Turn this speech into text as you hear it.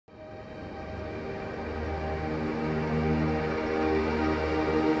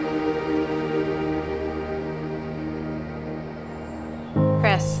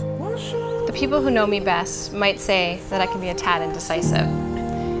The people who know me best might say that I can be a tad indecisive.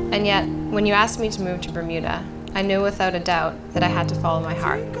 And yet, when you asked me to move to Bermuda, I knew without a doubt that I had to follow my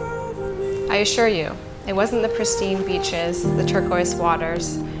heart. I assure you, it wasn't the pristine beaches, the turquoise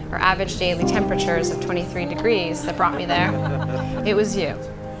waters, or average daily temperatures of 23 degrees that brought me there. It was you,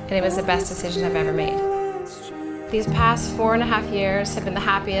 and it was the best decision I've ever made. These past 4.5 years have been the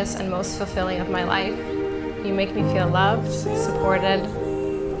happiest and most fulfilling of my life. You make me feel loved, supported.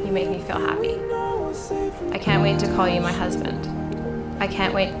 You make me feel happy. I can't wait to call you my husband. I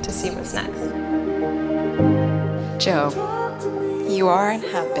can't wait to see what's next. Joe, you are and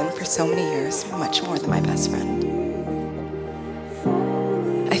have been for so many years much more than my best friend.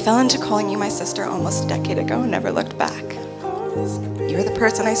 I fell into calling you my sister almost a decade ago and never looked back. You're the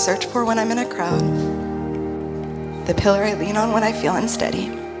person I search for when I'm in a crowd, the pillar I lean on when I feel unsteady,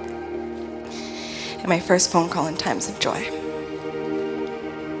 and my first phone call in times of joy.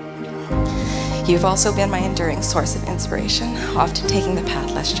 You've also been my enduring source of inspiration, often taking the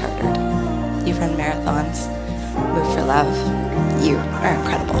path less chartered. You've run marathons, moved for love. You are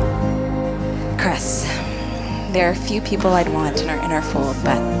incredible. Chris, there are few people I'd want in our inner fold,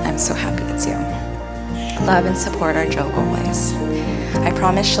 but I'm so happy it's you. Love and support our Joe always. I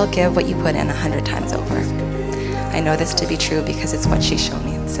promise she'll give what you put in 100 times over. I know this to be true because it's what she's shown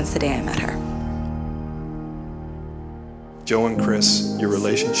me since the day I met her. Joe and Chris, your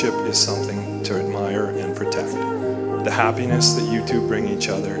relationship is something to admire and protect. The happiness that you two bring each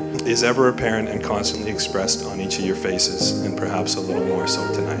other is ever apparent and constantly expressed on each of your faces, and perhaps a little more so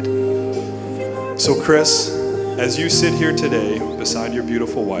tonight. So Chris, as you sit here today beside your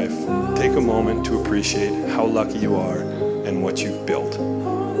beautiful wife, take a moment to appreciate how lucky you are and what you've built.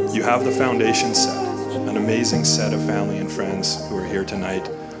 You have the foundation set, an amazing set of family and friends who are here tonight,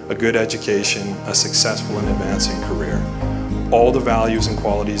 a good education, a successful and advancing career, all the values and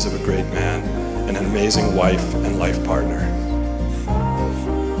qualities of a great man, and an amazing wife and life partner.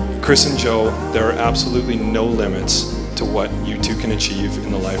 Chris and Joe, there are absolutely no limits to what you two can achieve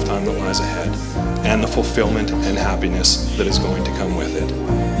in the lifetime that lies ahead, and the fulfillment and happiness that is going to come with it.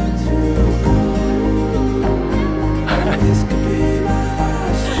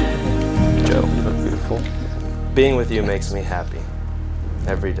 Joe, you look beautiful. Being with you makes me happy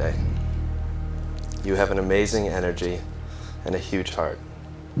every day. You have an amazing energy and a huge heart.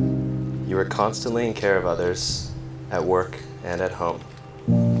 You are constantly in care of others, at work and at home.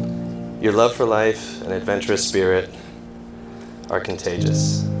 Your love for life and adventurous spirit are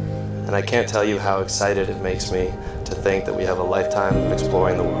contagious, and I can't tell you how excited it makes me to think that we have a lifetime of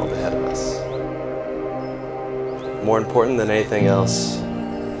exploring the world ahead of us. More important than anything else,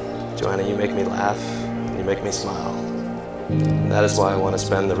 Joanna, you make me laugh and you make me smile. And that is why I want to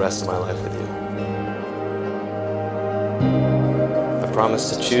spend the rest of my life with you. I promise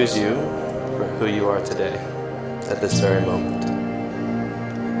to choose you for who you are today, at this very moment.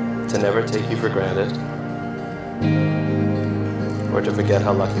 To never take you for granted, or to forget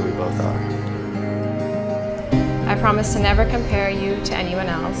how lucky we both are. I promise to never compare you to anyone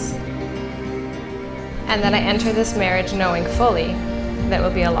else, and that I enter this marriage knowing fully that it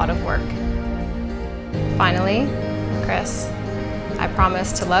will be a lot of work. Finally, Chris, I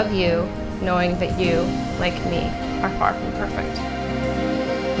promise to love you knowing that you, like me, are far from perfect.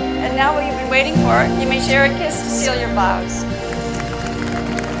 And now what you've been waiting for, you may share a kiss to seal your vows.